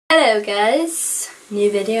Hello guys,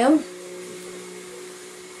 new video.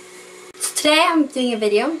 So today I'm doing a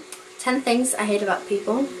video, 10 things I hate about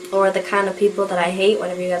people, or the kind of people that I hate,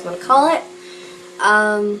 whatever you guys want to call it.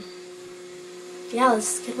 Yeah,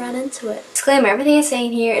 let's get right into it. Disclaimer, everything I'm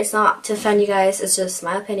saying here is not to offend you guys, it's just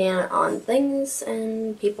my opinion on things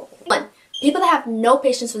and people. 1. People that have no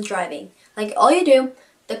patience with driving. Like, all you do,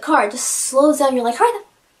 the car just slows down, you're like, hurry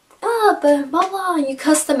up, blah blah, and you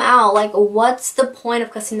cuss them out. Like, what's the point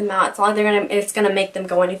of cussing them out? It's not like it's gonna make them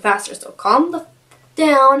go any faster. So calm the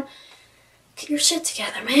down, get your shit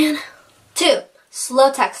together, man. 2.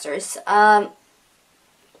 Slow texters.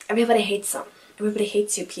 Everybody hates them. Everybody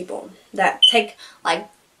hates you people that take like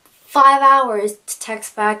 5 hours to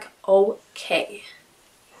text back. Okay,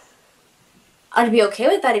 I'd be okay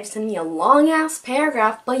with that if you sent me a long ass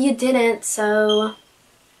paragraph, but you didn't, so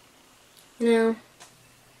you know.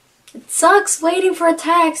 It sucks waiting for a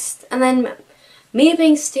text, and then me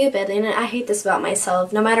being stupid, and I hate this about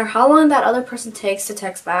myself. No matter how long that other person takes to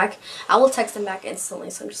text back, I will text them back instantly,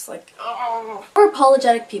 so I'm just like, oh. Or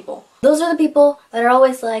apologetic people. Those are the people that are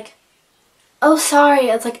always like, oh, sorry.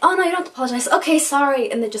 It's like, oh no, you don't have to apologize. Okay, sorry.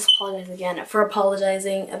 And they just apologize again for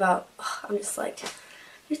apologizing about, I'm just like,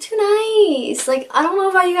 you're too nice. Like, I don't know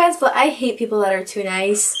about you guys, but I hate people that are too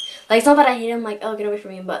nice. Like, it's not that I hate them, like, oh, get away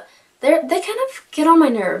from me, but they kind of get on my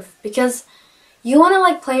nerve because you want to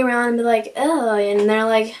like play around and be like, oh, and they're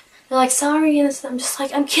like sorry, and I'm just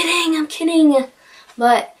like, I'm kidding.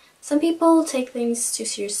 But some people take things too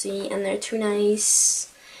seriously and they're too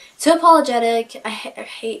nice, too apologetic. I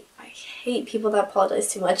hate people that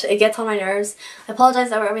apologize too much. It gets on my nerves. I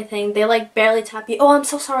apologize over everything. They like barely tap you. Oh, I'm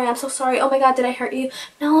so sorry. Oh my god, did I hurt you?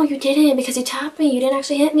 No, you didn't, because you tapped me. You didn't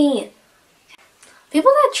actually hit me. People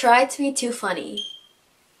that try to be too funny,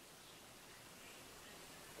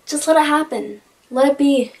 just let it happen. Let it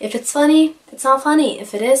be. If it's funny, it's not funny.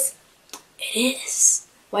 If it is, it is.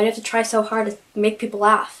 Why do you have to try so hard to make people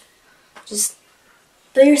laugh? Just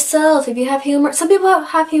be yourself. If you have humor, some people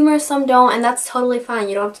have humor, some don't, and that's totally fine.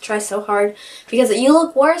 You don't have to try so hard, because you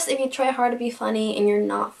look worse if you try hard to be funny and you're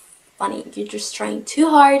not funny. If you're just trying too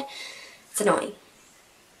hard, it's annoying.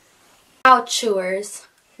 Mouth chewers.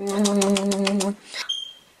 I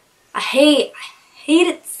hate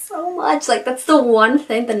it so much. Like, that's the one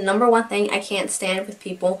thing, the number one thing I can't stand with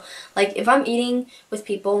people. Like, if I'm eating with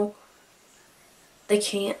people, they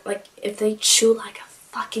can't, like, if they chew like a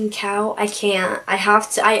fucking cow, I can't.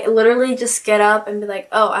 I literally just get up and be like,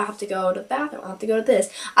 oh, I have to go to the bathroom, I have to go to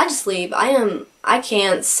this. I just leave. I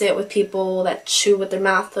can't sit with people that chew with their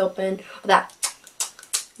mouth open, or that,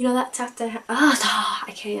 you know, that tap that,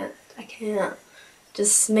 I can't.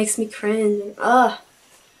 Just makes me cringe. I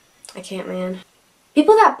can't, man.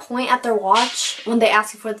 People that point at their watch when they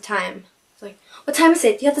ask you for the time. It's like, what time is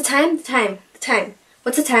it? Do you have the time? The time.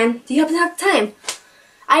 What's the time? Do you happen to have the time?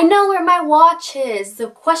 I know where my watch is. The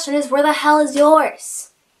question is, where the hell is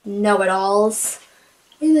yours? Know-it-alls.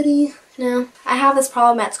 Really? No. I have this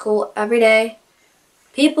problem at school every day.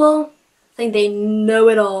 People think they know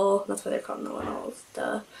it all. That's why they're called know-it-alls.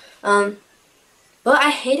 Duh. But I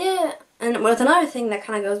hate it. And with another thing that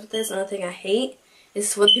kind of goes with this, another thing I hate,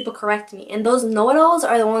 is when people correct me. And those know-it-alls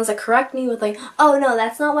are the ones that correct me with like, oh no,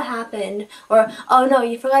 that's not what happened. Or, oh no,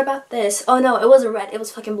 you forgot about this. Oh no, it wasn't red, it was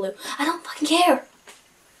fucking blue. I don't fucking care.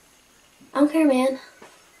 I don't care, man.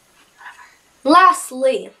 Whatever.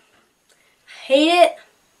 Lastly, I hate it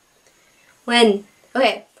when,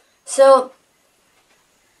 okay, so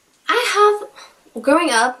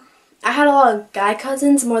growing up, I had a lot of guy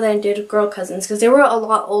cousins more than I did girl cousins, because they were a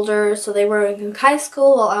lot older, so they were in high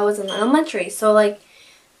school while I was in elementary. So like,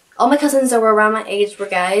 all my cousins that were around my age were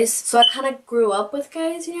guys, so I kind of grew up with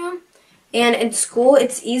guys, you know? And in school,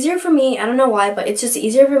 it's easier for me, I don't know why, but it's just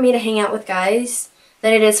easier for me to hang out with guys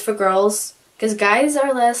than it is for girls, because guys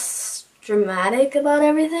are less dramatic about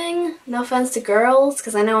everything. No offense to girls,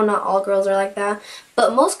 because I know not all girls are like that,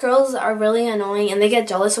 but most girls are really annoying and they get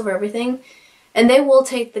jealous over everything. And they will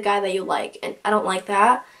take the guy that you like, and I don't like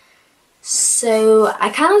that. So I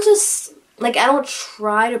kind of just, like, I don't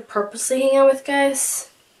try to purposely hang out with guys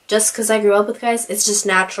just because I grew up with guys. It's just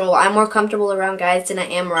natural. I'm more comfortable around guys than I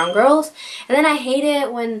am around girls. And then I hate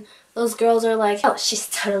it when those girls are like, oh, she's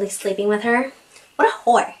totally sleeping with her. What a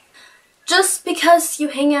whore. Just because you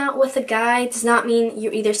hang out with a guy does not mean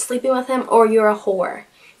you're either sleeping with him or you're a whore.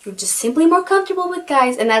 You're just simply more comfortable with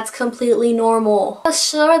guys, and that's completely normal.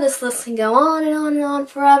 Sure, this list can go on and on and on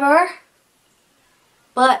forever,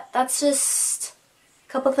 but that's just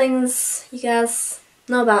a couple things you guys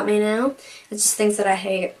know about me now. It's just things that I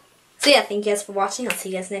hate. So yeah, thank you guys for watching. I'll see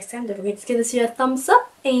you guys next time. Don't forget to give this video a thumbs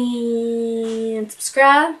up and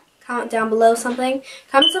subscribe. comment down below something.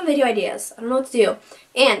 Comment some video ideas. I don't know what to do.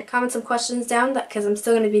 And comment some questions down, because I'm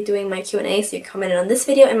still going to be doing my Q&A, so you commented on this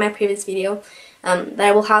video and my previous video that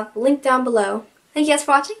I will have linked down below. Thank you guys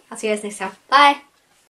for watching. I'll see you guys next time. Bye!